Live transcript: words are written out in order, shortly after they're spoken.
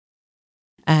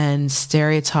and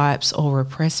stereotypes or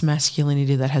repressed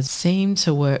masculinity that has seemed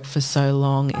to work for so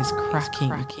long is cracking.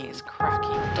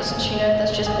 Doesn't she know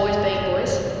that's just boys being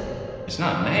boys? It's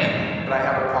not man. But I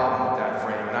have a problem with that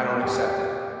frame, and I don't accept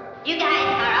it. You guys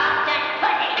are off that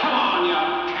pussy. Come on, you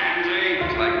pansy.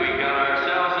 It's like we got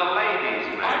ourselves a ladies'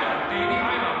 man.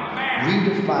 I'm a man.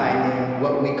 Redefining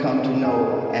what we come to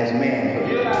know as manhood.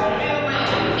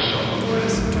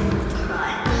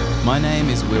 My name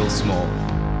is Will Small.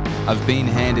 I've been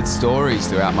handed stories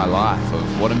throughout my life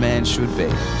of what a man should be,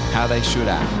 how they should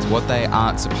act, what they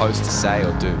aren't supposed to say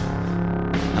or do.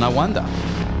 And I wonder,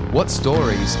 what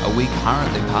stories are we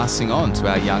currently passing on to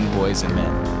our young boys and men?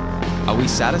 Are we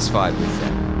satisfied with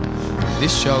them?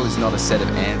 This show is not a set of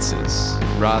answers.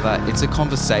 Rather, it's a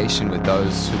conversation with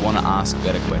those who want to ask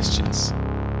better questions.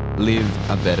 Live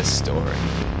a better story.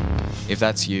 If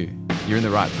that's you, you're in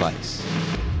the right place.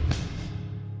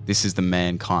 This is the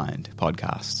Mankind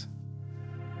podcast.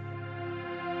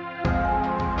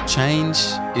 Change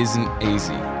isn't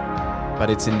easy, but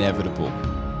it's inevitable.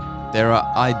 There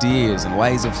are ideas and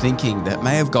ways of thinking that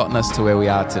may have gotten us to where we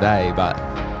are today, but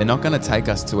they're not going to take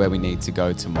us to where we need to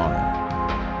go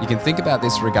tomorrow. You can think about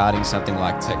this regarding something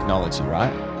like technology,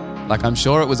 right? Like, I'm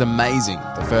sure it was amazing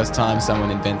the first time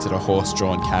someone invented a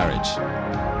horse-drawn carriage.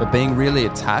 But being really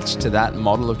attached to that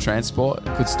model of transport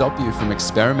could stop you from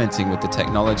experimenting with the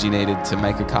technology needed to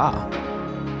make a car.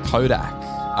 Kodak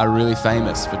are really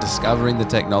famous for discovering the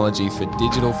technology for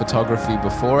digital photography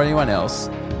before anyone else,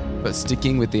 but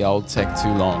sticking with the old tech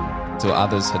too long till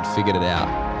others had figured it out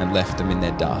and left them in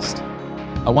their dust.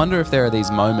 I wonder if there are these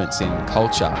moments in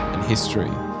culture and history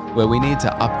where we need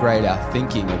to upgrade our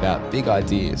thinking about big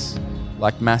ideas,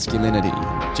 like masculinity,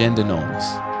 gender norms.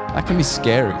 That can be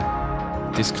scary,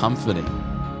 discomforting,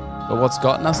 but what's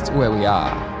gotten us to where we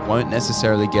are won't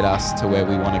necessarily get us to where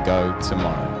we want to go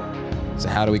tomorrow. So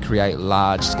how do we create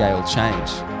large-scale change?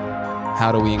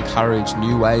 How do we encourage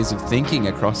new ways of thinking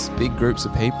across big groups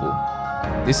of people?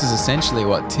 This is essentially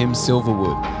what Tim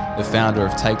Silverwood, the founder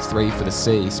of Take 3 for the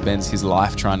Sea, spends his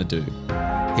life trying to do.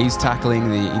 He's tackling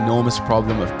the enormous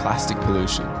problem of plastic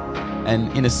pollution,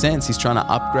 and in a sense, he's trying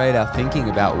to upgrade our thinking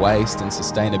about waste and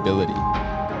sustainability.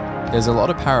 There's a lot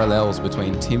of parallels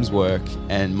between Tim's work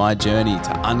and my journey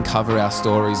to uncover our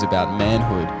stories about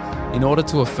manhood in order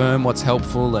to affirm what's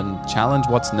helpful and challenge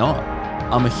what's not.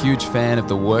 I'm a huge fan of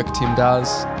the work Tim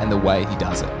does and the way he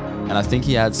does it. And I think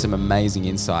he adds some amazing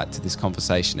insight to this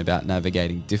conversation about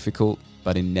navigating difficult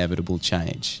but inevitable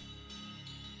change.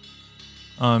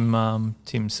 I'm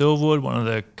Tim Silverwood, one of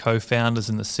the co-founders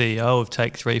and the CEO of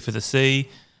Take 3 for the Sea.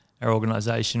 Our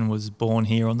organisation was born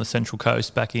here on the Central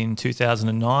Coast back in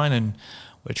 2009, and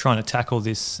we're trying to tackle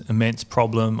this immense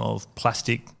problem of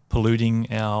plastic polluting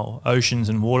our oceans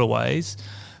and waterways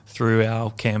through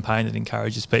our campaign that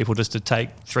encourages people just to take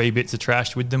 3 bits of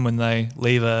trash with them when they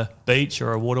leave a beach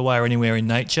or a waterway or anywhere in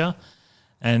nature.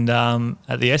 And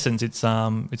at the essence, it's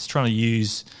trying to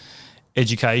use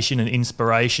education and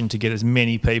inspiration to get as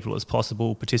many people as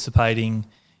possible participating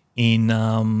in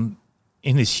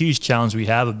this huge challenge we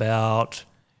have about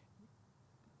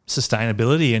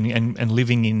sustainability and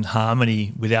living in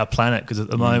harmony with our planet, because at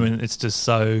the moment it's just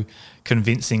so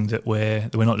convincing that we're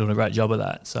not doing a great job of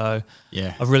that. So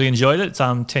yeah, I've really enjoyed it. It's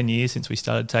 10 years since we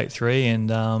started Take 3,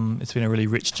 and it's been a really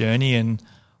rich journey, and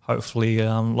hopefully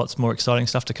lots more exciting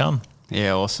stuff to come.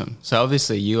 Yeah, awesome. So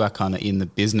obviously you are kind of in the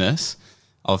business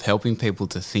of helping people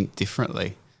to think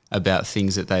differently about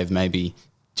things that they've maybe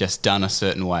just done a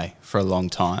certain way for a long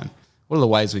time. What are the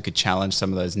ways we could challenge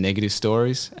some of those negative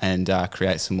stories and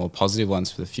create some more positive ones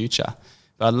for the future?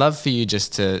 But I'd love for you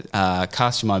just to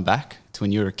cast your mind back to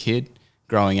when you were a kid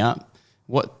growing up.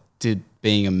 What did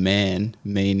being a man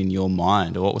mean in your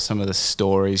mind? Or what were some of the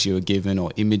stories you were given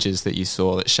or images that you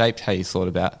saw that shaped how you thought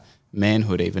about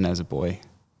manhood even as a boy?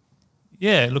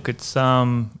 Yeah, look, it's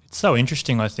so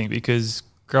interesting, I think, because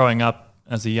growing up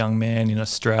as a young man in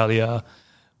Australia,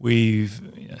 we've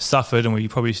suffered, and we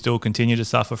probably still continue to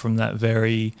suffer from that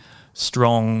very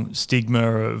strong stigma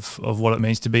of what it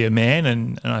means to be a man.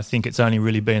 And I think it's only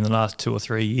really been the last 2 or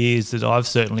 3 years that I've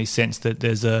certainly sensed that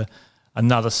there's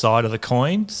another side of the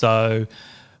coin. So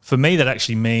for me, that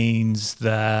actually means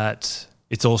that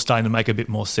it's all starting to make a bit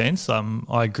more sense.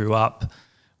 I grew up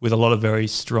with a lot of very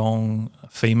strong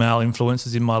female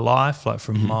influences in my life, like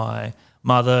from my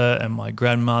mother and my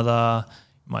grandmother,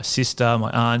 my sister,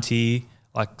 my auntie,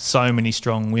 like so many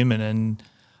strong women. And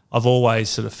I've always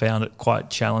sort of found it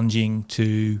quite challenging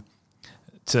to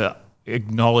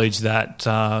acknowledge that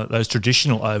those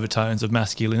traditional overtones of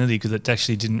masculinity, because it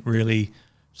actually didn't really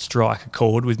strike a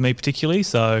chord with me particularly.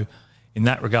 So in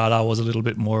that regard, I was a little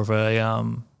bit more of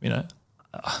a,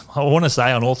 I want to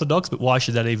say unorthodox, but why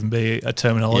should that even be a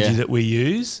terminology that we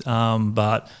use?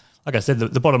 But like I said,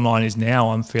 the bottom line is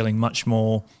now I'm feeling much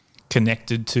more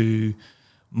connected to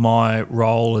my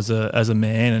role as a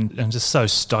man, and I'm just so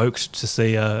stoked to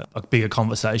see a bigger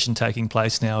conversation taking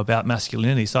place now about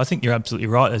masculinity. So I think you're absolutely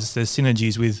right. There's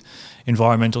synergies with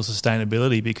environmental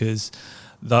sustainability, because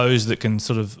those that can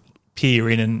sort of peer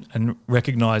in and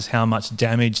recognise how much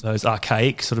damage those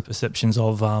archaic sort of perceptions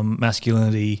of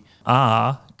masculinity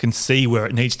are can see where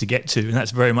it needs to get to, and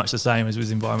that's very much the same as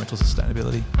with environmental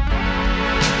sustainability.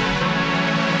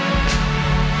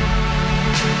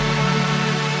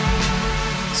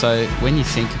 So when you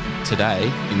think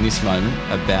today, in this moment,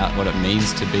 about what it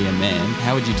means to be a man,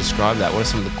 how would you describe that? What are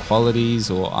some of the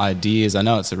qualities or ideas? I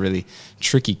know it's a really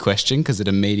tricky question because it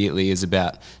immediately is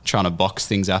about trying to box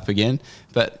things up again.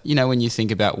 But, you know, when you think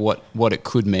about what it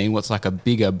could mean, what's like a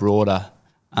bigger, broader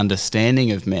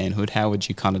understanding of manhood, how would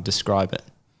you kind of describe it?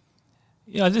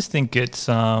 Yeah, I just think it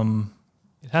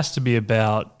has to be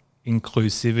about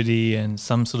inclusivity and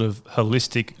some sort of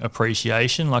holistic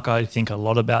appreciation. Like, I think a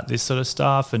lot about this sort of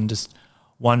stuff, and just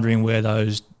wondering where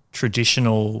those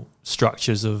traditional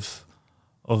structures of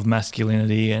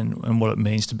masculinity and what it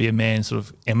means to be a man sort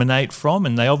of emanate from.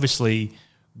 And they obviously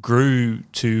grew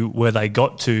to where they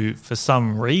got to for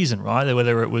some reason, right?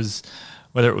 Whether it was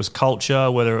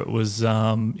culture, whether it was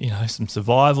some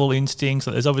survival instincts.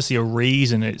 There's obviously a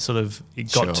reason it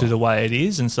got to the way it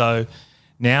is. And so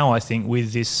now I think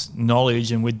with this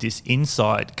knowledge and with this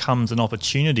insight comes an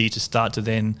opportunity to start to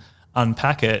then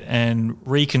unpack it and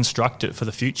reconstruct it for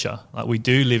the future. Like, we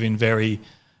do live in very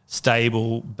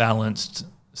stable, balanced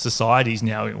societies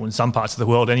now, in some parts of the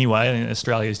world anyway, and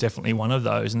Australia is definitely one of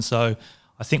those. And so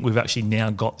I think we've actually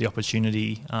now got the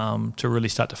opportunity to really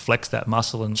start to flex that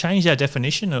muscle and change our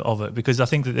definition of it, because I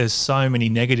think that there's so many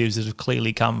negatives that have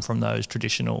clearly come from those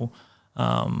traditional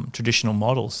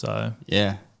models. So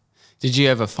yeah. Did you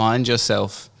ever find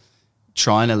yourself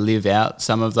trying to live out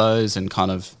some of those and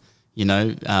kind of,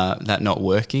 that not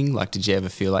working? Like, did you ever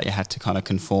feel like you had to kind of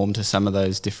conform to some of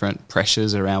those different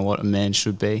pressures around what a man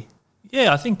should be?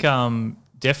 Yeah, I think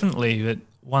definitely that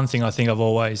one thing I think I've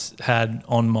always had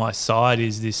on my side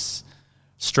is this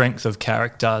strength of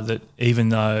character, that even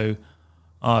though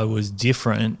I was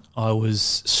different, I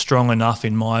was strong enough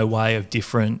in my way of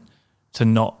different to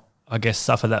not, I guess,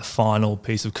 suffer that final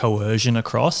piece of coercion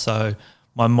across. So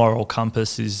my moral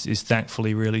compass is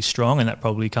thankfully really strong, and that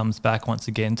probably comes back once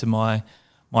again to my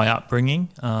upbringing.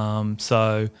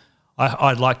 So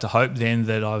I'd like to hope then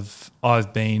that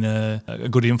I've been a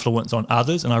good influence on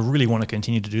others, and I really want to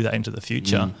continue to do that into the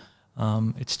future.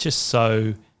 It's just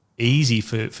so easy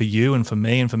for you and for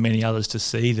me and for many others to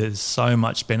see there's so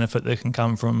much benefit that can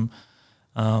come from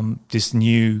this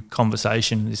new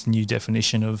conversation, this new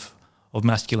definition of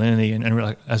masculinity, and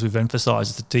really, as we've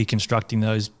emphasised, it's deconstructing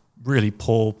those really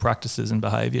poor practices and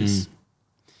behaviours.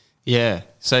 Yeah.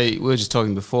 So we were just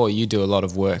talking before, you do a lot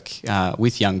of work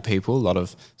with young people, a lot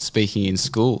of speaking in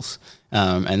schools,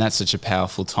 and that's such a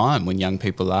powerful time when young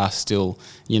people are still,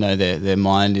 their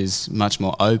mind is much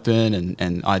more open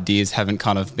and ideas haven't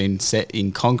kind of been set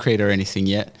in concrete or anything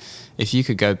yet. If you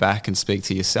could go back and speak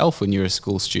to yourself when you're a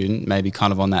school student, maybe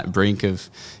kind of on that brink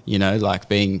of, like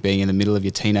being in the middle of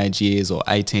your teenage years or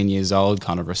 18 years old,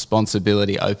 kind of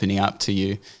responsibility opening up to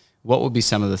you, what would be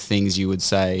some of the things you would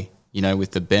say,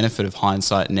 with the benefit of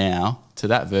hindsight now, to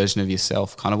that version of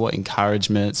yourself? Kind of what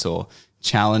encouragements or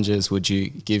challenges would you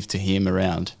give to him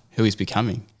around who he's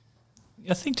becoming?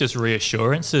 I think just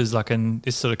reassurances, and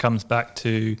this sort of comes back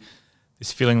to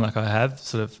this feeling like I have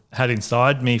sort of had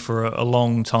inside me for a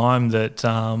long time, that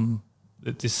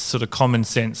that this sort of common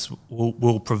sense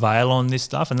will prevail on this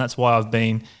stuff. And that's why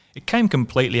it came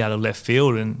completely out of left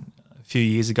field. And a few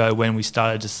years ago when we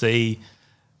started to see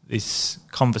this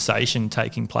conversation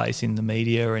taking place in the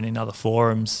media and in other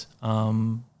forums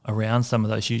around some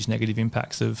of those huge negative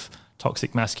impacts of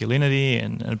toxic masculinity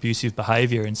and abusive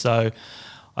behaviour. And so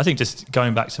I think just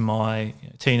going back to my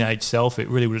teenage self, it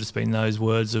really would have just been those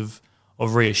words of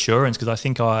reassurance, because I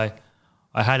think I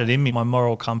had it in me. My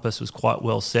moral compass was quite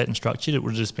well set and structured. It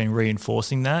would have just been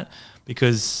reinforcing that,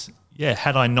 because,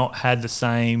 had I not had the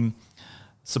same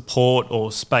support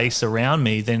or space around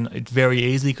me, then it very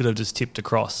easily could have just tipped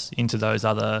across into those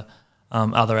other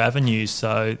avenues.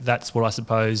 So that's what I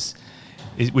suppose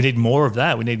we need more of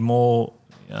that. We need more,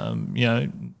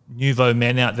 nouveau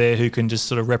men out there who can just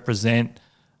sort of represent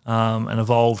an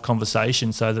evolved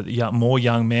conversation, so that more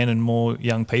young men and more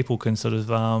young people can sort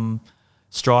of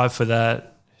strive for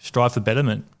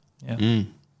betterment. Yeah,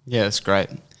 that's great.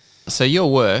 So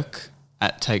your work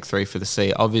at Take 3 for the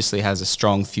Sea obviously has a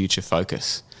strong future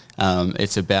focus.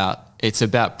 It's about It's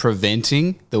about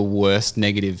preventing the worst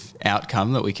negative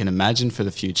outcome that we can imagine for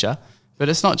the future. But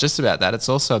it's not just about that. It's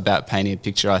also about painting a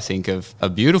picture, I think, of a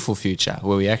beautiful future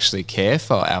where we actually care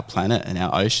for our planet and our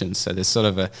oceans. So there's sort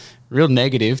of a real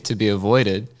negative to be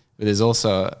avoided, but there's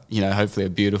also, hopefully a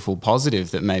beautiful positive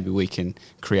that maybe we can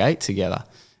create together.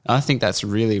 And I think that's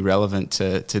really relevant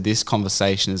to this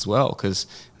conversation as well, because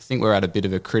I think we're at a bit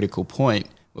of a critical point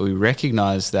where we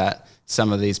recognise that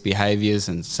some of these behaviours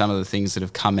and some of the things that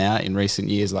have come out in recent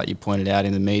years, like you pointed out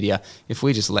in the media, if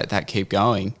we just let that keep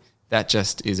going, that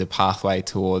just is a pathway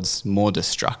towards more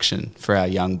destruction for our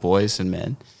young boys and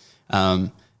men.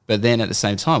 But then at the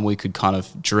same time, we could kind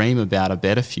of dream about a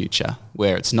better future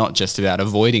where it's not just about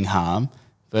avoiding harm,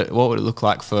 but what would it look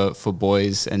like for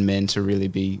boys and men to really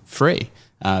be free,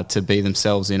 to be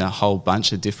themselves in a whole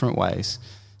bunch of different ways.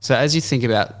 So as you think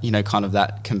about, kind of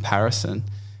that comparison,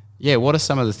 what are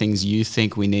some of the things you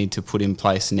think we need to put in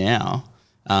place now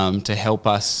to help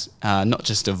us not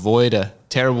just avoid a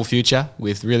terrible future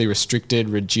with really restricted,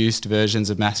 reduced versions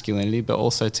of masculinity, but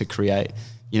also to create,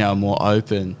 a more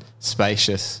open,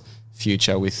 spacious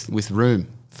future with room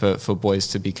for boys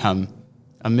to become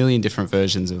a million different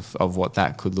versions of what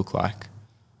that could look like?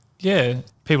 Yeah,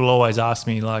 people always ask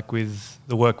me, like with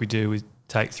the work we do with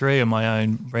Take 3 and my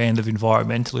own brand of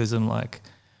environmentalism, like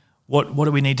what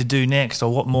do we need to do next,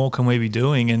 or what more can we be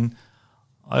doing? And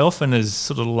I often, as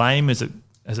sort of lame as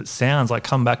it sounds, I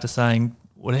come back to saying,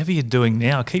 whatever you're doing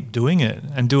now, keep doing it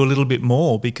and do a little bit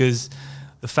more, because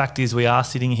the fact is we are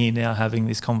sitting here now having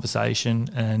this conversation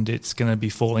and it's going to be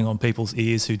falling on people's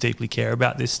ears who deeply care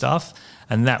about this stuff,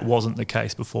 and that wasn't the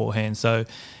case beforehand. So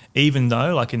even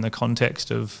though, like in the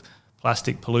context of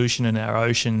plastic pollution in our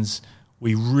oceans,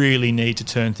 we really need to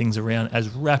turn things around as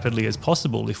rapidly as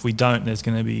possible. If we don't, there's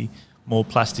going to be more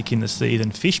plastic in the sea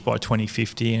than fish by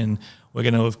 2050, and we're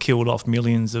going to have killed off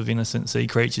millions of innocent sea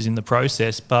creatures in the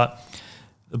process. But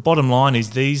the bottom line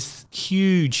is these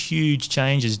huge, huge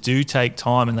changes do take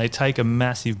time, and they take a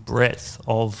massive breadth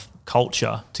of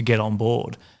culture to get on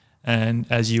board. And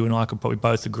as you and I could probably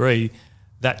both agree,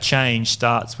 that change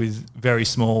starts with very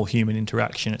small human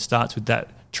interaction. It starts with that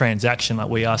transaction, like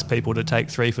we ask people to take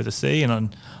 3 for the sea, and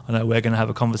I know we're going to have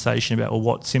a conversation about, well,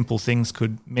 what simple things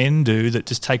could men do that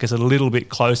just take us a little bit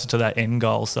closer to that end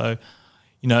goal. So,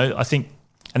 I think,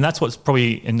 and that's what's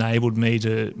probably enabled me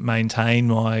to maintain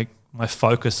my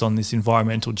focus on this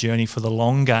environmental journey for the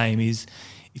long game is,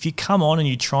 if you come on and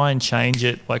you try and change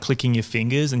it by clicking your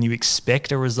fingers and you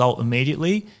expect a result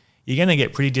immediately, you're going to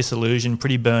get pretty disillusioned,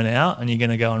 pretty burnt out, and you're going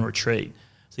to go and retreat.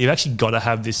 So you've actually got to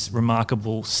have this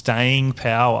remarkable staying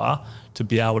power to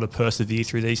be able to persevere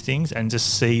through these things and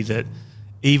just see that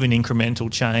even incremental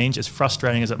change, as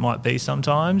frustrating as it might be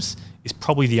sometimes, is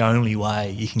probably the only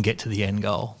way you can get to the end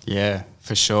goal. Yeah,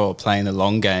 for sure. Playing the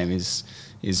long game is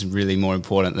really more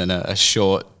important than a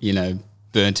short,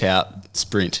 burnt out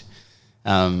sprint.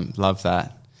 Love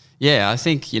that. Yeah, I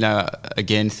think,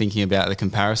 again, thinking about the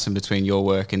comparison between your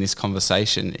work and this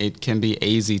conversation, it can be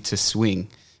easy to swing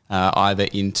either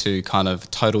into kind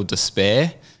of total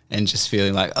despair and just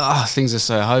feeling like, things are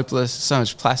so hopeless, so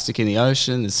much plastic in the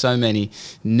ocean, there's so many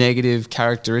negative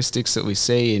characteristics that we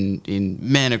see in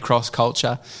men across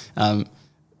culture.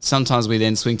 Sometimes we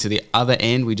then swing to the other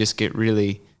end. We just get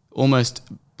really almost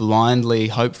blindly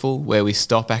hopeful, where we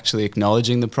stop actually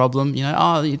acknowledging the problem.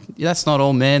 That's not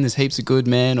all men, there's heaps of good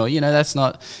men, or, that's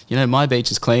not, my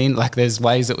beach is clean. Like, there's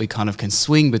ways that we kind of can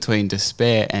swing between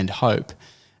despair and hope.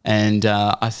 And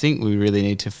I think we really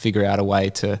need to figure out a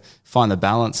way to find the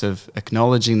balance of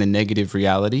acknowledging the negative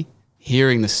reality,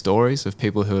 hearing the stories of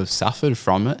people who have suffered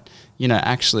from it,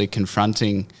 actually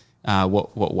confronting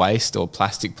what waste or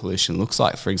plastic pollution looks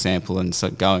like, for example, and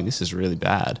so going, this is really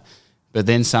bad. But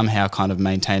then somehow kind of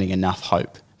maintaining enough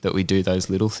hope that we do those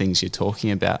little things you're talking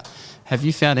about. Have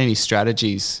you found any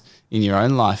strategies in your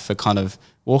own life for kind of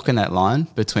walking that line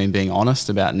between being honest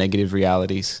about negative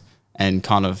realities and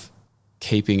kind of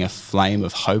keeping a flame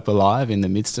of hope alive in the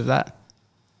midst of that?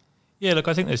 Yeah, look,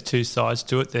 I think there's two sides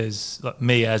to it. There's like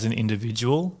me as an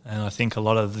individual, and I think a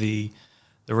lot of the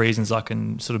reasons I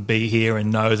can sort of be here and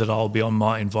know that I'll be on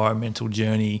my environmental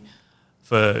journey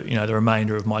for, the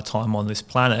remainder of my time on this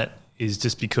planet is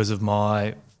just because of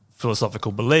my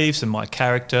philosophical beliefs and my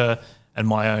character and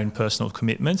my own personal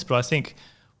commitments. But I think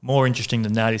more interesting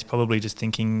than that is probably just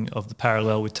thinking of the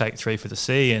parallel with Take 3 for the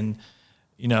Sea. And,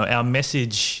 our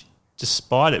message,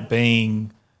 despite it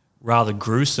being rather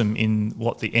gruesome in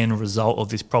what the end result of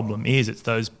this problem is, it's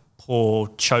those poor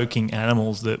choking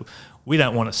animals that we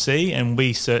don't want to see, and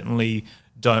we certainly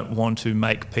don't want to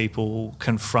make people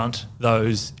confront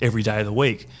those every day of the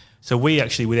week. So we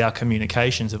actually, with our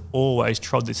communications, have always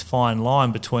trod this fine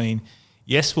line between,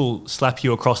 yes, we'll slap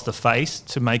you across the face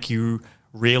to make you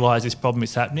realise this problem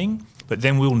is happening, but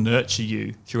then we'll nurture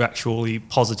you through actually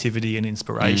positivity and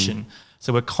inspiration.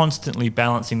 So we're constantly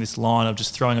balancing this line of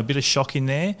just throwing a bit of shock in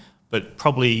there, but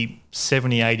probably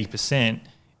 70-80%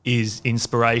 is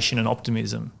inspiration and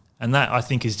optimism. And that, I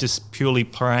think, is just purely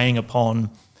preying upon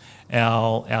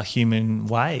our human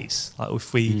ways. Like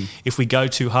if we go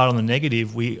too hard on the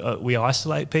negative, we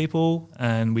isolate people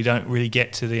and we don't really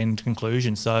get to the end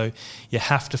conclusion. So you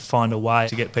have to find a way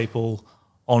to get people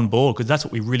on board, because that's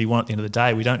what we really want at the end of the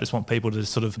day. We don't just want people to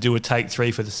sort of do a take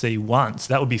 3 for the C once.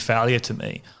 That would be failure to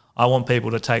me. I want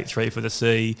people to take 3 for the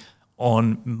C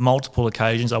on multiple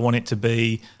occasions. I want it to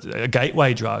be a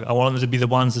gateway drug. I want them to be the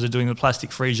ones that are doing the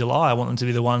plastic-free July. I want them to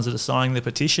be the ones that are signing the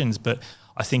petitions. But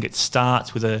I think it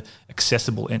starts with an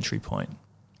accessible entry point.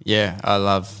 Yeah, I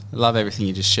love everything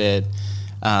you just shared.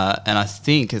 And I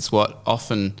think it's what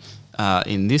often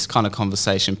in this kind of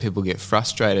conversation people get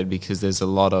frustrated, because there's a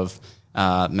lot of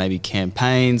maybe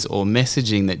campaigns or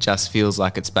messaging that just feels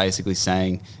like it's basically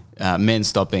saying men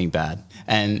stop being bad.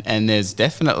 And there's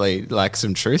definitely like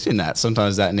some truth in that.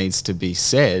 Sometimes that needs to be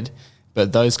said,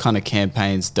 but those kind of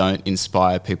campaigns don't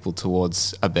inspire people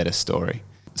towards a better story.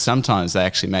 Sometimes they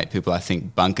actually make people, I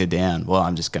think, bunker down. Well,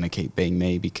 I'm just going to keep being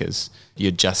me because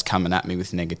you're just coming at me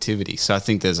with negativity. So I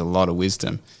think there's a lot of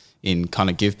wisdom in kind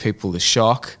of give people the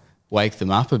shock, wake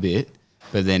them up a bit,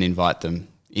 but then invite them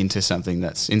into something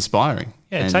that's inspiring.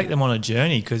 Yeah, and take them on a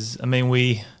journey, because, I mean,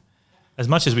 we, as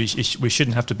much as we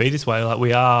shouldn't have to be this way, like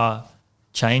we are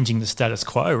changing the status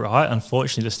quo, right?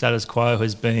 Unfortunately, the status quo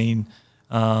has been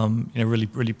in a really,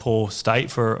 really poor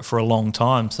state for a long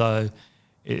time. So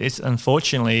it's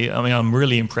unfortunately, I mean, I'm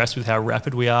really impressed with how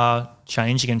rapid we are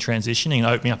changing and transitioning and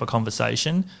opening up a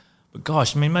conversation. But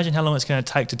gosh, I mean, imagine how long it's going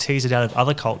to take to tease it out of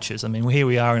other cultures. I mean, here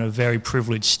we are in a very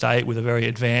privileged state with a very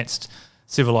advanced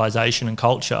civilization and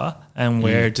culture, and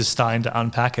we're just starting to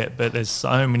unpack it. But there's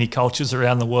so many cultures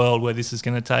around the world where this is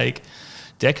going to take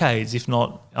decades, if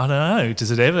not, I don't know,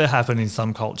 does it ever happen in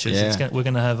some cultures? Yeah. We're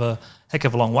going to have a heck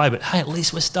of a long way. But hey, at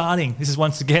least we're starting. This is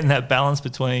once again that balance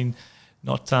between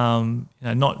not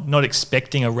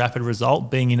expecting a rapid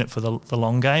result, being in it for the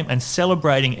long game, and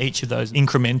celebrating each of those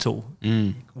incremental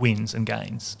wins and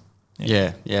gains.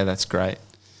 Yeah, that's great.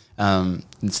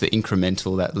 It's the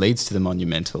incremental that leads to the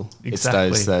monumental. Exactly.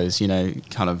 It's those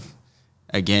kind of,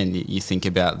 again, you think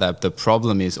about that. The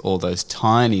problem is all those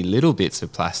tiny little bits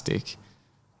of plastic,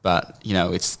 but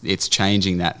it's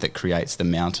changing that creates the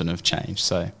mountain of change.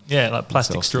 So yeah, like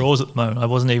plastic straws at the moment. I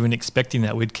wasn't even expecting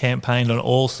that. We'd campaigned on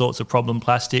all sorts of problem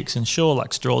plastics, and sure,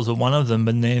 like straws are one of them,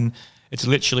 and then it's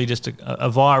literally just a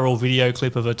viral video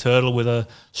clip of a turtle with a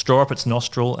straw up its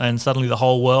nostril, and suddenly the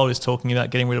whole world is talking about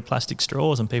getting rid of plastic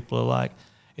straws, and people are like,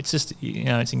 it's just,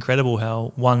 it's incredible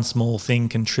how one small thing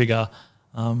can trigger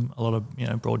a lot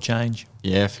of, broad change.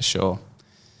 Yeah, for sure.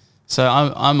 So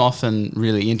I'm often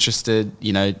really interested,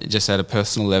 just at a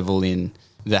personal level, in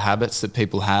the habits that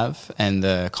people have and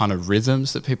the kind of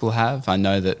rhythms that people have. I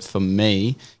know that for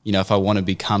me, if I want to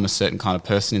become a certain kind of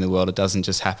person in the world, it doesn't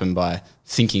just happen by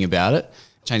thinking about it.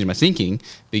 Changing my thinking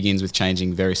begins with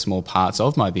changing very small parts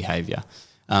of my behaviour.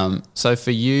 So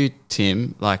for you,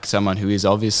 Tim, like someone who is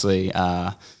obviously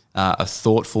a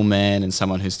thoughtful man and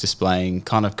someone who's displaying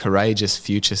kind of courageous,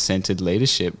 future-centered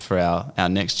leadership for our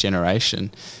next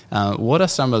generation, what are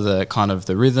some of the kind of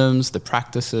the rhythms, the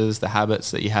practices, the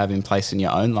habits that you have in place in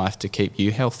your own life to keep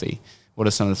you healthy? What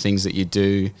are some of the things that you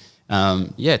do,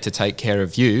 to take care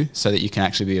of you so that you can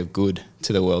actually be of good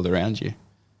to the world around you?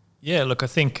 Yeah, look, I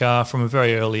think from a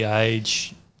very early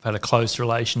age, I've had a close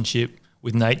relationship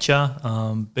with nature.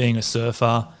 Being a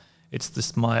surfer, it's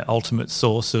just my ultimate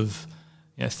source of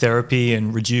therapy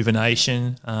and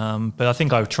rejuvenation. But I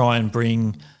think I try and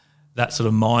bring that sort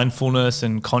of mindfulness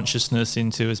and consciousness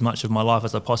into as much of my life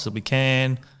as I possibly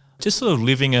can. Just sort of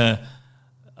living a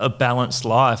balanced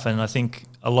life. And I think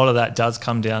a lot of that does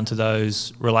come down to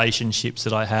those relationships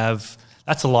that I have.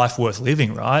 That's a life worth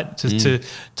living, right?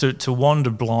 To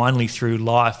wander blindly through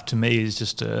life, to me, is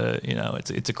just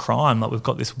it's a crime. Like, we've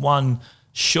got this one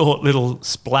short little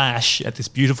splash at this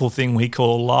beautiful thing we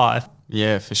call life.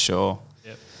 Yeah, for sure.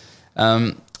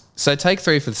 So take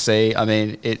 3 for the C. I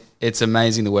mean, it's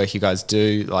amazing the work you guys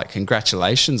do. Like,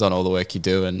 congratulations on all the work you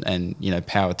do, and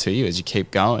power to you as you keep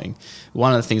going.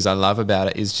 One of the things I love about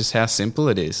it is just how simple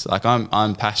it is. Like,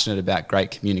 I'm passionate about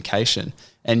great communication,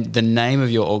 and the name of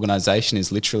your organisation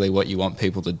is literally what you want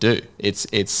people to do.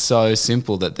 It's so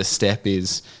simple that the step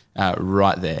is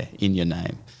right there in your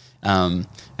name, and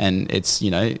it's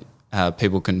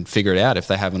people can figure it out if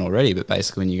they haven't already. But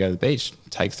basically, when you go to the beach,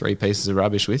 take 3 pieces of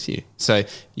rubbish with you. So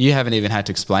you haven't even had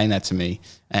to explain that to me,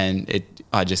 and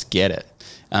I just get it.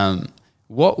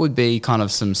 What would be kind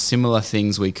of some similar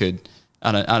things we could,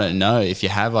 I don't know if you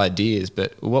have ideas,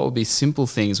 but what would be simple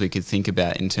things we could think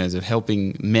about in terms of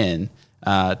helping men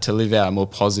to live out a more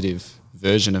positive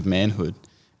version of manhood?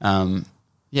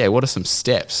 What are some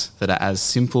steps that are as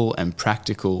simple and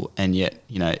practical and yet,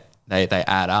 they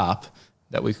add up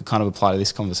that we could kind of apply to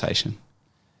this conversation?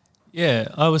 Yeah,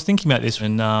 I was thinking about this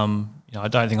and, I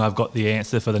don't think I've got the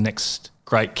answer for the next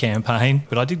great campaign,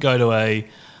 but I did go to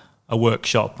a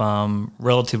workshop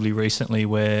relatively recently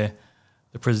where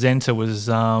the presenter was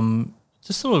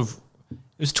just sort of, it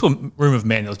was to a room of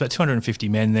men. There was about 250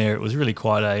 men there. It was really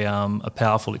quite a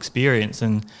powerful experience.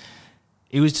 And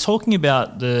he was talking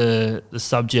about the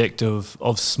subject of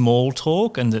small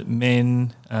talk, and that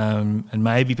men, and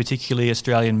maybe particularly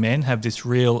Australian men, have this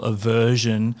real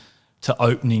aversion to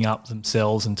opening up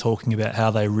themselves and talking about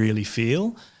how they really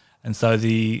feel. And so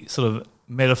the sort of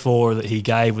metaphor that he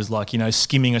gave was like,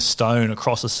 skimming a stone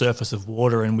across a surface of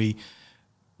water, and we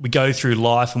go through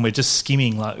life and we're just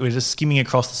skimming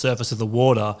across the surface of the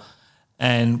water.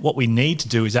 And what we need to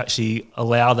do is actually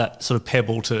allow that sort of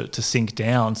pebble to sink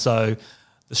down. So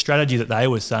the strategy that they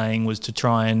were saying was to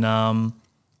try and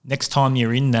next time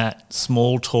you're in that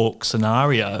small talk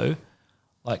scenario,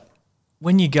 like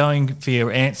when you're going for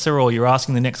your answer or you're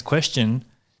asking the next question,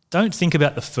 don't think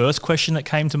about the first question that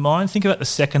came to mind. Think about the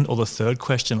second or the third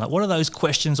question. Like, what are those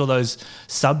questions or those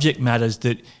subject matters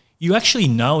that you actually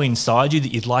know inside you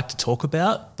that you'd like to talk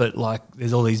about, but like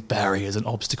there's all these barriers and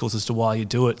obstacles as to why you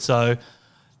do it. So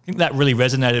I think that really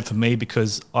resonated for me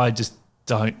because I just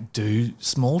don't do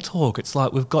small talk. It's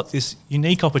like we've got this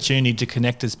unique opportunity to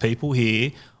connect as people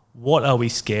here. What are we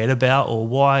scared about, or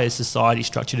why is society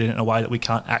structured in a way that we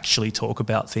can't actually talk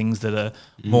about things that are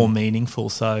more meaningful?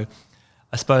 So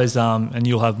I suppose, and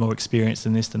you'll have more experience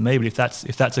in this than me, but if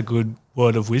that's a good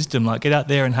word of wisdom, like get out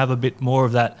there and have a bit more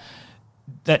of that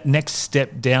next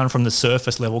step down from the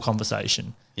surface level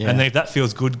conversation. Yeah. And if that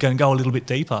feels good, go a little bit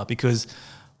deeper, because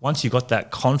once you've got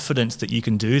that confidence that you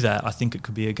can do that, I think it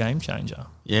could be a game changer.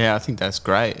 Yeah, I think that's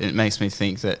great. It makes me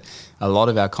think that a lot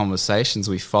of our conversations,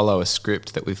 we follow a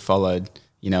script that we've followed,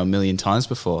 a million times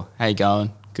before. How you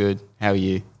going? Good. How are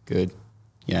you? Good.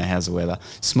 How's the weather?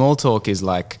 Small talk is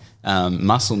like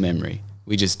muscle memory.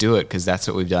 We just do it because that's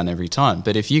what we've done every time.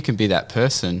 But if you can be that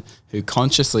person who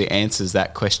consciously answers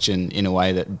that question in a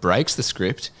way that breaks the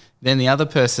script, then the other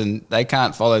person, they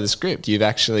can't follow the script. You've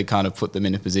actually kind of put them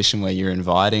in a position where you're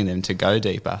inviting them to go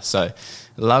deeper. So I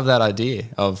love that idea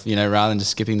of, rather than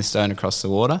just skipping the stone across the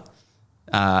water,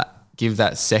 give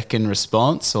that second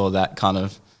response, or that kind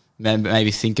of maybe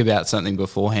think about something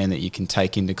beforehand that you can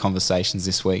take into conversations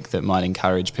this week that might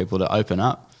encourage people to open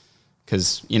up.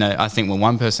 Because, I think when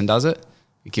one person does it,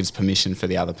 it gives permission for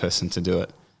the other person to do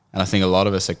it. And I think a lot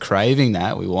of us are craving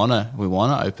that. We want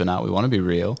to open up. We want to be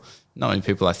real. Not many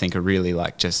people, I think, are really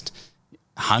like just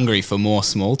hungry for more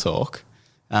small talk.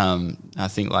 I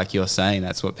think, like you're saying,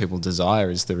 that's what people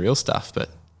desire, is the real stuff. But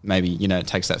maybe, it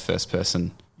takes that first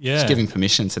person just giving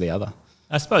permission to the other.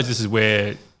 I suppose this is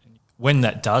where, when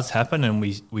that does happen and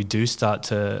we do start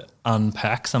to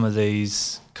unpack some of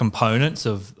these components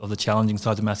of the challenging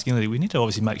sides of masculinity, we need to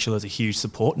obviously make sure there's a huge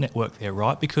support network there,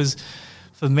 right? Because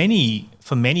for many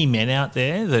men out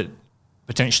there that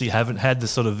potentially haven't had the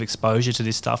sort of exposure to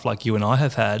this stuff like you and I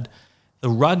have had, the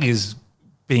rug is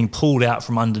being pulled out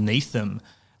from underneath them,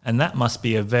 and that must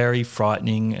be a very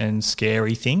frightening and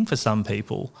scary thing for some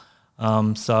people.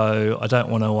 So I don't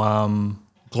want to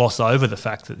gloss over the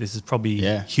fact that this is probably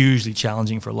hugely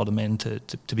challenging for a lot of men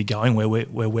to be going where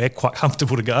we're quite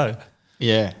comfortable to go.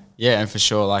 Yeah, and for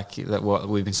sure, like what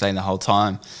we've been saying the whole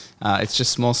time, it's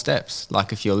just small steps.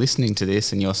 Like if you're listening to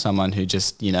this and you're someone who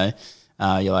just, you're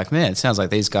like, man, it sounds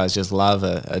like these guys just love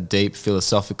a deep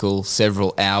philosophical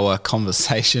several-hour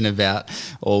conversation about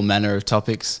all manner of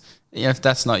topics. If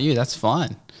that's not you, that's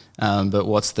fine. But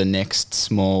what's the next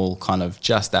small kind of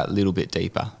just that little bit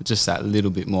deeper, just that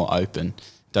little bit more open?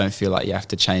 Don't feel like you have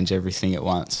to change everything at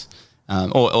once,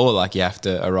 or like you have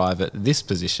to arrive at this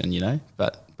position,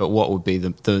 But what would be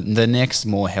the next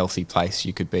more healthy place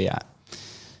you could be at?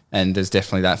 And there's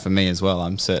definitely that for me as well.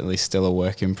 I'm certainly still a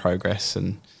work in progress,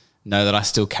 and know that I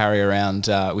still carry around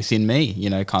within me,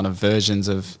 kind of versions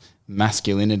of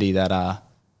masculinity that are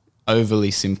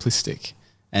overly simplistic.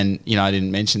 And, I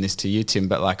didn't mention this to you, Tim,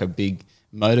 but like a big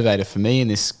motivator for me in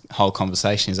this whole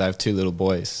conversation is I have 2 little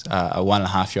boys, a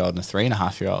 1.5-year-old and a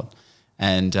 3.5-year-old.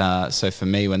 And so for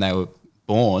me, when they were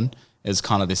born, it was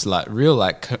kind of this like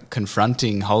real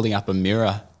confronting, holding up a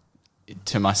mirror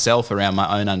to myself around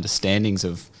my own understandings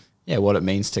of what it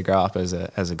means to grow up as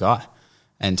a guy,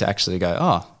 and to actually go,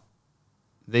 oh,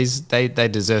 they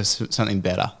deserve something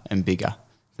better and bigger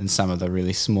than some of the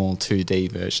really small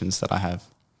 2D versions that I have.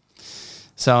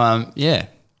 So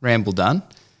ramble done.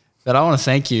 But I want to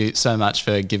thank you so much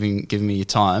for giving me your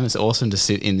time. It's awesome to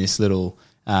sit in this little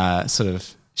sort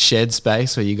of shed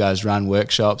space where you guys run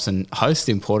workshops and host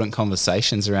important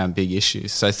conversations around big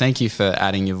issues. So thank you for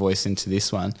adding your voice into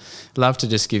this one. I'd love to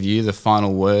just give you the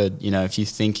final word. You know, if you're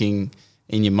thinking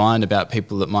in your mind about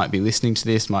people that might be listening to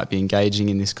this, might be engaging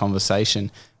in this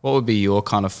conversation, what would be your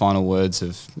kind of final words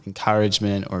of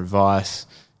encouragement or advice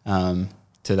to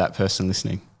that person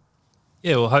listening?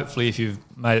 Yeah, well, hopefully if you've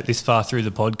made it this far through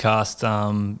the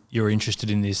podcast, you're interested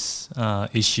in this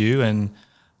issue. And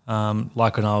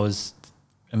like when I was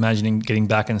imagining getting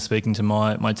back and speaking to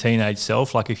my teenage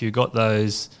self, like if you've got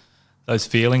those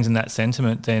feelings and that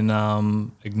sentiment, then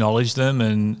acknowledge them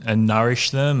and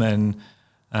nourish them,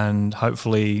 and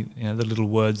hopefully, you know, the little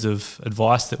words of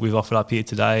advice that we've offered up here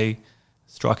today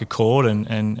strike a chord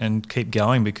and keep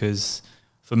going. Because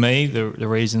for me, the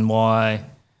reason why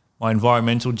my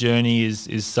environmental journey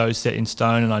is so set in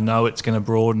stone, and I know it's going to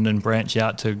broaden and branch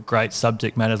out to great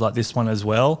subject matters like this one as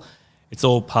well, it's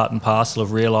all part and parcel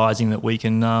of realising that we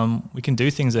can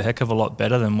do things a heck of a lot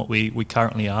better than what we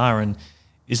currently are. And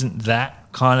isn't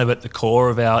that kind of at the core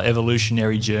of our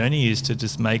evolutionary journey, is to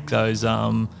just make those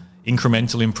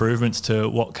incremental improvements to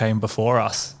what came before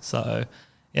us? So,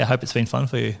 yeah, I hope it's been fun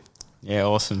for you. Yeah,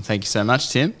 awesome. Thank you so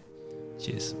much, Tim.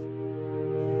 Cheers.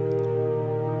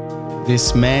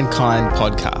 This Mankind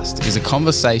podcast is a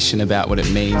conversation about what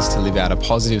it means to live out a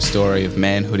positive story of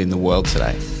manhood in the world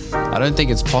today. I don't think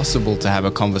it's possible to have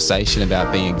a conversation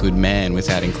about being a good man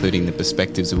without including the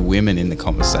perspectives of women in the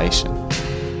conversation.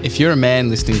 If you're a man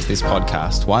listening to this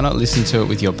podcast, why not listen to it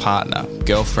with your partner,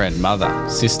 girlfriend, mother,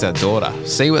 sister, daughter?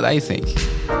 See what they think.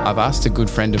 I've asked a good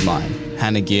friend of mine,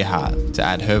 Hannah Gearhart, to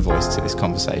add her voice to this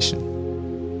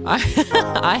conversation.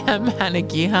 I am Hannah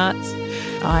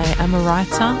Gearhart. I am a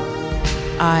writer.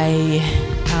 I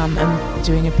am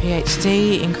doing a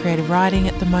PhD in creative writing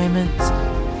at the moment.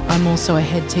 I'm also a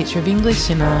head teacher of English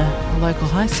in a local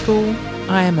high school.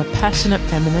 I am a passionate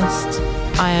feminist.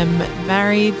 I am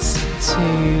married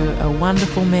to a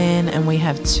wonderful man, and we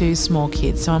have 2 small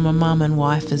kids, so I'm a mum and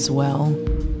wife as well.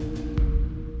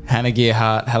 Hannah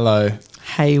Gearhart, hello.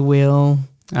 Hey, Will.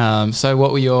 So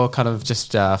what were your kind of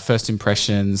just first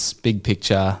impressions, big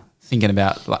picture, thinking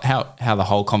about like how the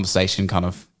whole conversation kind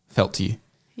of felt to you?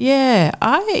 Yeah,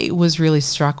 I was really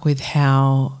struck with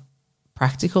how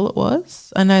practical it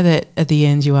was. I know that at the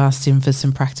end you asked him for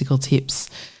some practical tips,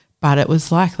 but it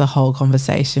was like the whole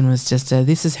conversation was just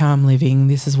this is how I'm living,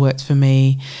 this has worked for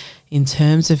me in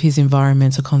terms of his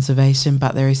environmental conservation,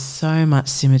 but there is so much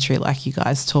symmetry, like you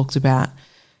guys talked about,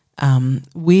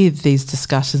 with these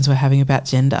discussions we're having about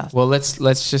gender. Well, let's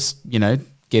just,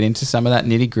 get into some of that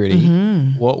nitty-gritty.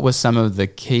 Mm-hmm. What were some of the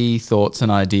key thoughts and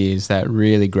ideas that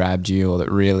really grabbed you or that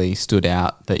really stood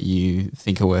out that you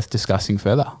think are worth discussing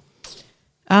further?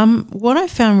 What I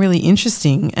found really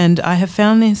interesting, and I have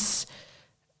found this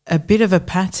a bit of a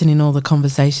pattern in all the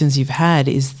conversations you've had,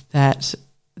 is that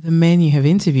the men you have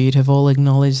interviewed have all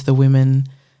acknowledged the women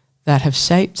that have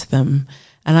shaped them.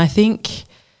 And I think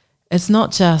it's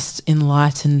not just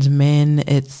enlightened men,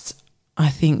 I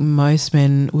think most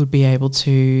men would be able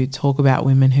to talk about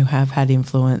women who have had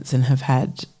influence and have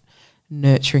had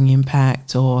nurturing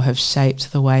impact or have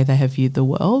shaped the way they have viewed the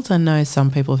world. I know some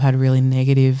people have had really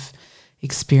negative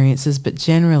experiences, but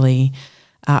generally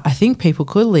I think people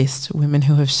could list women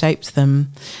who have shaped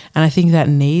them, and I think that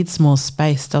needs more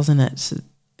space, doesn't it?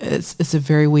 It's a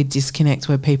very weird disconnect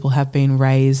where people have been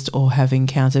raised or have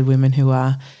encountered women who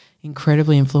are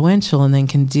incredibly influential and then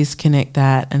can disconnect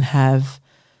that and have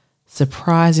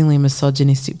surprisingly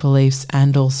misogynistic beliefs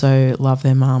and also love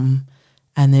their mum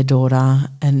and their daughter.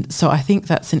 And so I think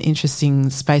that's an interesting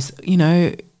space.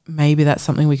 Maybe that's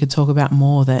something we could talk about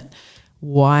more, that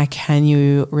why can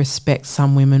you respect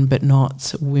some women but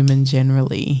not women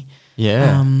generally?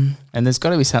 Yeah. And there's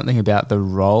got to be something about the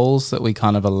roles that we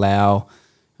kind of allow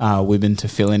women to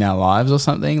fill in our lives or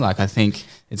something. Like I think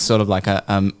it's sort of like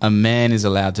a man is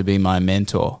allowed to be my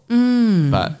mentor.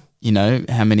 But,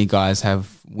 how many guys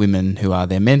have women who are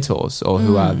their mentors or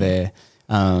who are their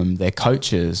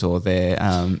coaches or their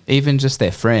even just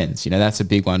their friends? That's a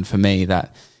big one for me,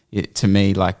 to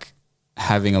me, like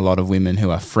having a lot of women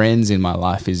who are friends in my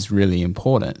life is really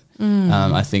important.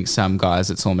 I think some guys,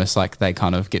 it's almost like they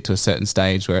kind of get to a certain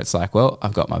stage where it's like, well,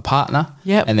 I've got my partner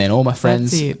and then all my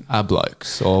friends are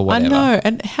blokes or whatever. I know.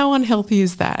 And how unhealthy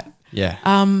is that? Yeah.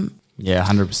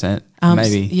 100%.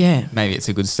 Maybe it's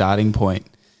a good starting point.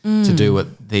 to do what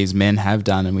these men have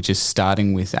done, and which is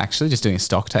starting with actually just doing a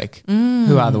stock take.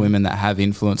 Who are the women that have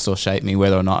influenced or shaped me,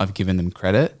 whether or not I've given them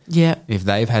credit? Yeah. If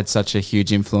they've had such a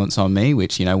huge influence on me,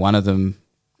 which, you know, one of them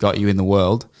got you in the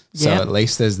world, so Yep. at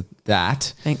least there's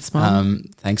that. Thanks, Mum.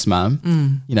 Thanks,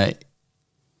 Mum. You know,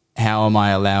 how am I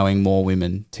allowing more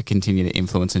women to continue to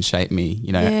influence and shape me?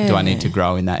 You know, do I need to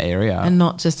grow in that area? And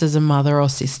not just as a mother or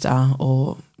sister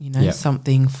or, you know, Yep.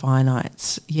 something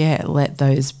finite. Yeah, let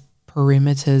those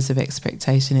perimeters of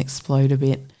expectation explode a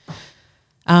bit.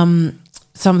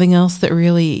 Something else that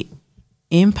really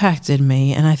impacted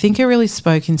me, and I think it really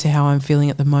spoke into how I'm feeling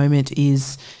at the moment,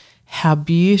 is how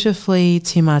beautifully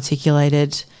Tim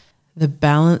articulated the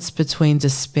balance between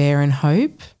despair and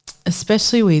hope,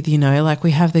 especially with, you know, like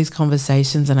we have these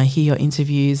conversations and I hear your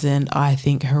interviews and I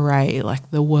think, hooray,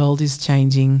 like the world is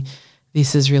changing.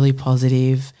 This is really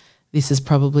positive. This is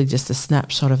probably just a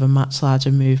snapshot of a much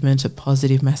larger movement of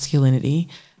positive masculinity.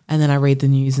 And then I read the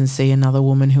news and see another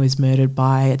woman who is murdered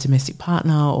by a domestic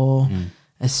partner or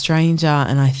a stranger,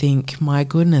 and I think, my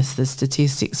goodness, the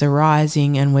statistics are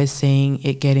rising and we're seeing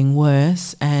it getting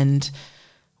worse, and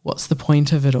what's the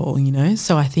point of it all, you know?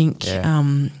 So I think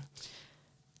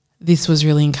this was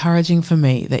really encouraging for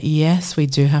me that, yes, we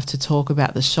do have to talk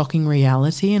about the shocking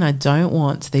reality, and I don't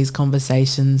want these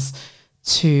conversations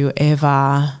to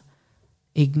ever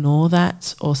ignore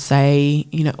that or say,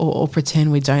 you know, or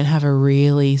pretend we don't have a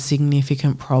really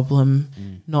significant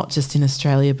problem, not just in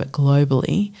Australia but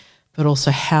globally. But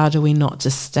also, how do we not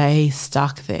just stay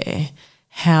stuck there?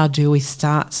 How do we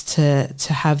start to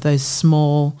have those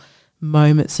small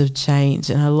moments of change?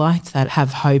 And I liked that,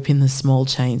 have hope in the small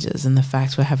changes, and the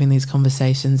fact we're having these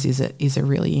conversations is a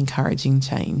really encouraging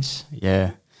change.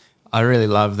 Yeah. I really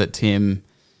love that Tim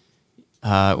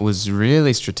was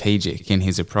really strategic in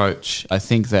his approach. I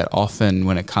think that often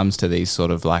when it comes to these sort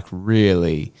of like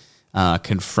really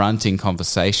confronting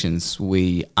conversations,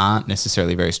 we aren't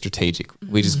necessarily very strategic.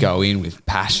 We just go in with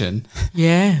passion.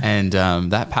 Yeah. And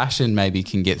that passion maybe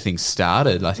can get things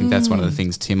started. I think that's one of the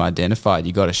things Tim identified.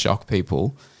 You got to shock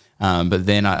people. But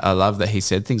then I love that he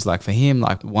said things like, for him,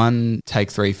 like 1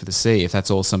 take 3 for the C. If that's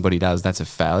all somebody does, that's a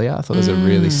failure. I thought it was a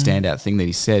really standout thing that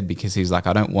he said, because he's like,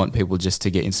 I don't want people just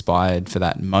to get inspired for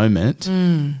that moment.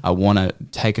 I want to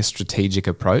take a strategic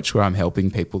approach where I'm helping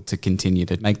people to continue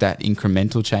to make that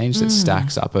incremental change that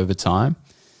stacks up over time.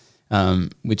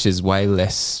 Which is way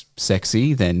less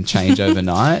sexy than change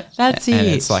overnight. That's and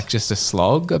it. it's like just a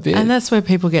slog a bit. And that's where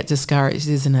people get discouraged,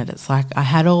 isn't it? It's like, I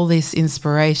had all this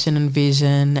inspiration and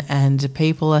vision and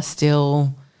people are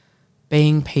still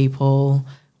being people.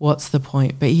 What's the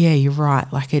point? But yeah, you're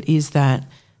right. Like, it is that,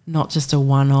 not just a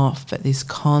one-off, but this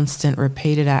constant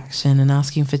repeated action and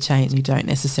asking for change. You don't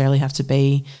necessarily have to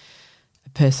be a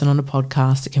person on a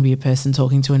podcast. It can be a person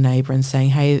talking to a neighbour and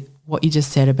saying, hey, what you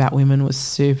just said about women was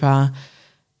super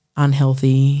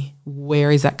unhealthy.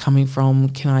 Where is that coming from?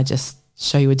 Can I just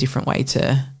show you a different way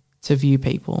to view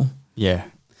people? Yeah.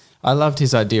 I loved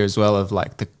his idea as well of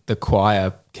like the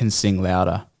choir can sing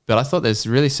louder. But I thought there's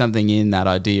really something in that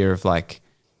idea of like,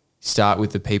 start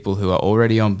with the people who are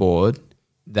already on board.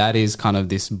 That is kind of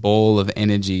this ball of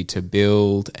energy to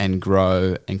build and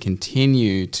grow and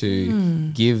continue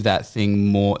to give that thing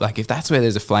more. Like, if that's where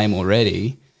there's a flame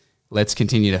already, let's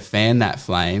continue to fan that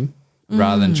flame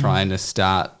rather than trying to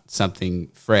start something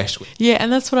fresh. Yeah,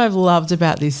 and that's what I've loved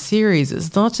about this series.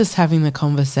 It's not just having the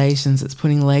conversations, it's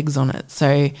putting legs on it.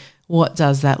 So what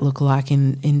does that look like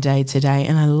in day to day?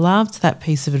 And I loved that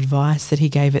piece of advice that he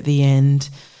gave at the end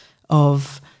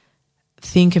of,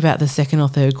 think about the second or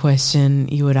third question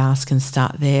you would ask and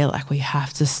start there. Like, we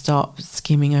have to stop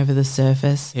skimming over the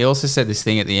surface. He also said this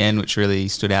thing at the end which really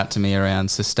stood out to me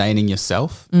around sustaining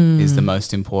yourself is the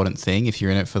most important thing if you're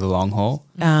in it for the long haul.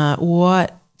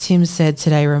 What Tim said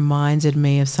today reminded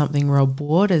me of something Rob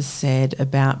Waters said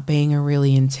about being a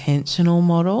really intentional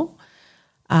model.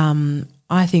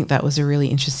 I think that was a really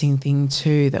interesting thing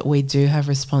too, that we do have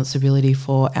responsibility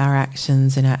for our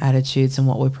actions and our attitudes and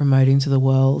what we're promoting to the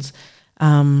world.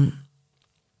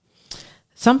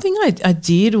 Something I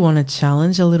did want to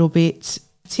challenge a little bit,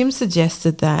 Tim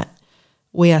suggested that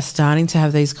we are starting to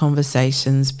have these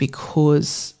conversations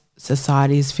because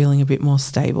society is feeling a bit more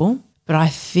stable. But I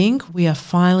think we are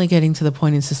finally getting to the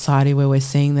point in society where we're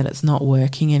seeing that it's not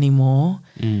working anymore,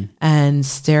 and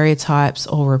stereotypes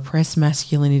or repressed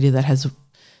masculinity that has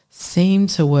seemed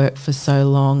to work for so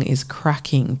long is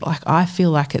cracking. Like, I feel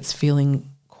like it's feeling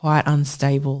quite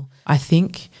unstable. I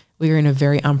think we're in a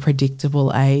very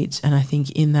unpredictable age, and I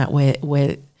think in that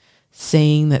we're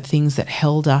seeing that things that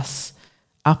held us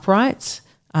upright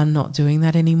are not doing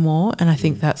that anymore. And I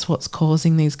think that's what's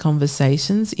causing these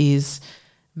conversations, is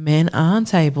men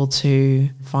aren't able to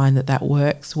find that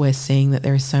works. We're seeing that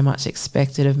there is so much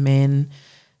expected of men,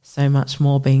 so much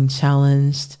more being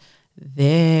challenged.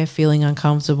 They're feeling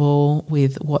uncomfortable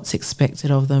with what's expected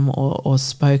of them or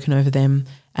spoken over them.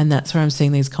 And that's where I'm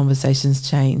seeing these conversations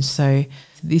change. So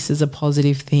this is a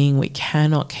positive thing. We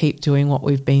cannot keep doing what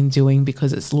we've been doing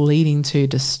because it's leading to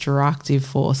destructive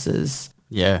forces.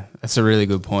 Yeah, that's a really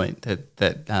good point.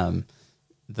 That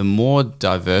the more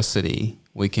diversity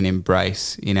we can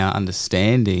embrace in our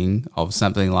understanding of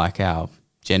something like our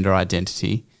gender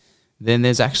identity, then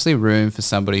there's actually room for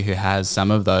somebody who has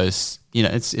some of those. You know,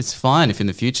 it's fine if in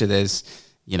the future there's,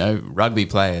 you know, rugby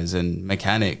players and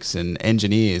mechanics and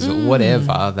engineers or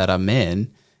whatever that are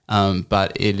men.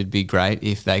 But it'd be great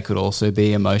if they could also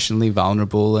be emotionally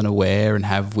vulnerable and aware and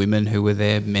have women who were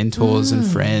their mentors and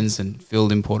friends and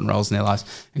filled important roles in their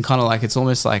lives. And kind of like, it's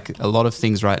almost like a lot of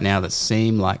things right now that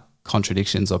seem like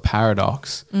contradictions or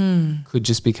paradox could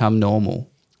just become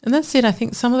normal. And that's it. I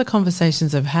think some of the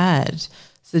conversations I've had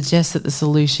suggest that the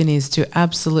solution is to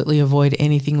absolutely avoid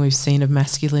anything we've seen of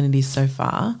masculinity so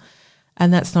far.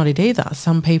 And that's not it either.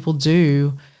 Some people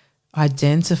do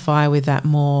identify with that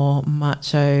more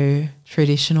macho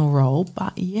traditional role,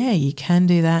 but yeah, you can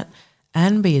do that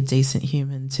and be a decent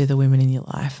human to the women in your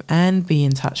life and be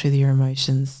in touch with your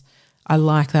emotions. I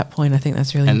like that point. I think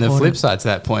that's really important. And the flip side to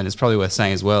that point is probably worth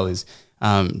saying as well is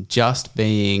just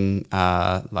being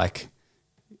like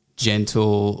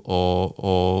gentle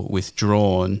or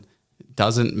withdrawn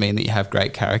doesn't mean that you have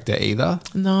great character either.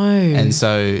 No. And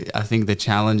so I think the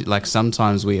challenge, like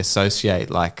sometimes we associate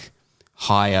like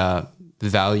higher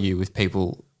value with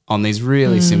people on these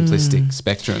really simplistic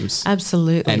spectrums.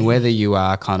 Absolutely. And whether you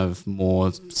are kind of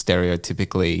more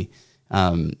stereotypically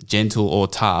gentle or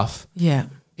tough, yeah,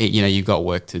 you know, you've got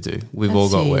work to do. We've all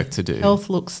got work to do. Health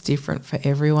looks different for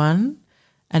everyone,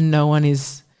 and no one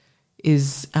is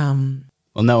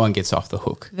well, no one gets off the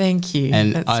hook. Thank you.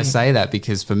 And I say that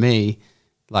because for me,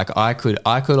 like I could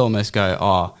almost go,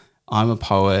 oh, I'm a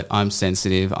poet, I'm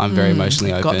sensitive, I'm very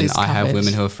emotionally open, I have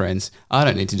women who are friends. I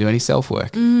don't need to do any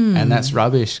self-work. And that's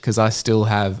rubbish because I still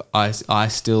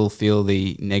feel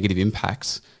the negative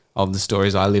impacts of the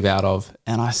stories I live out of,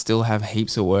 and I still have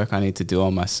heaps of work I need to do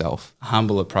on myself. A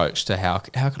humble approach to how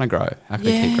can I grow? How can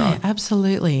I keep growing?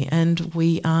 Absolutely. And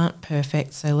we aren't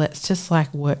perfect, so let's just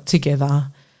like work together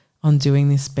on doing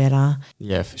this better.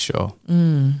 Yeah, for sure.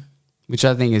 Which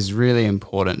I think is really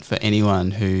important for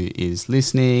anyone who is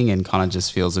listening and kind of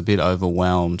just feels a bit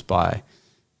overwhelmed by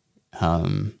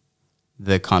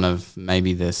the kind of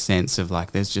maybe the sense of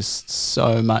like there's just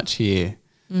so much here.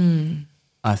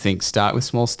 I think start with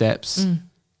small steps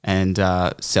and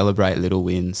celebrate little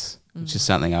wins, which is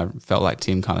something I felt like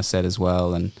Tim kind of said as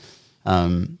well. And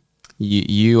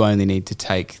you only need to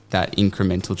take that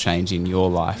incremental change in your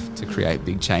life to create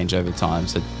big change over time.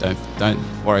 So don't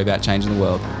worry about changing the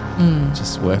world.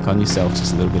 Just work on yourself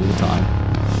just a little bit at a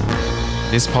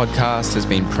time. This podcast has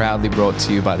been proudly brought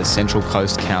to you by the Central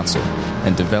Coast Council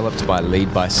and developed by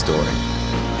Lead by Story.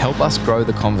 Help us grow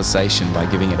the conversation by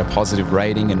giving it a positive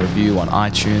rating and review on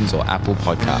iTunes or Apple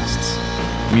Podcasts.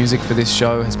 Music for this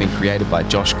show has been created by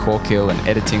Josh Corkill and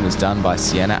editing was done by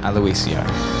Sienna Aloisio.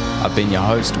 I've been your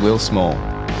host, Will Small.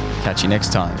 Catch you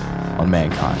next time on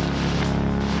Mankind.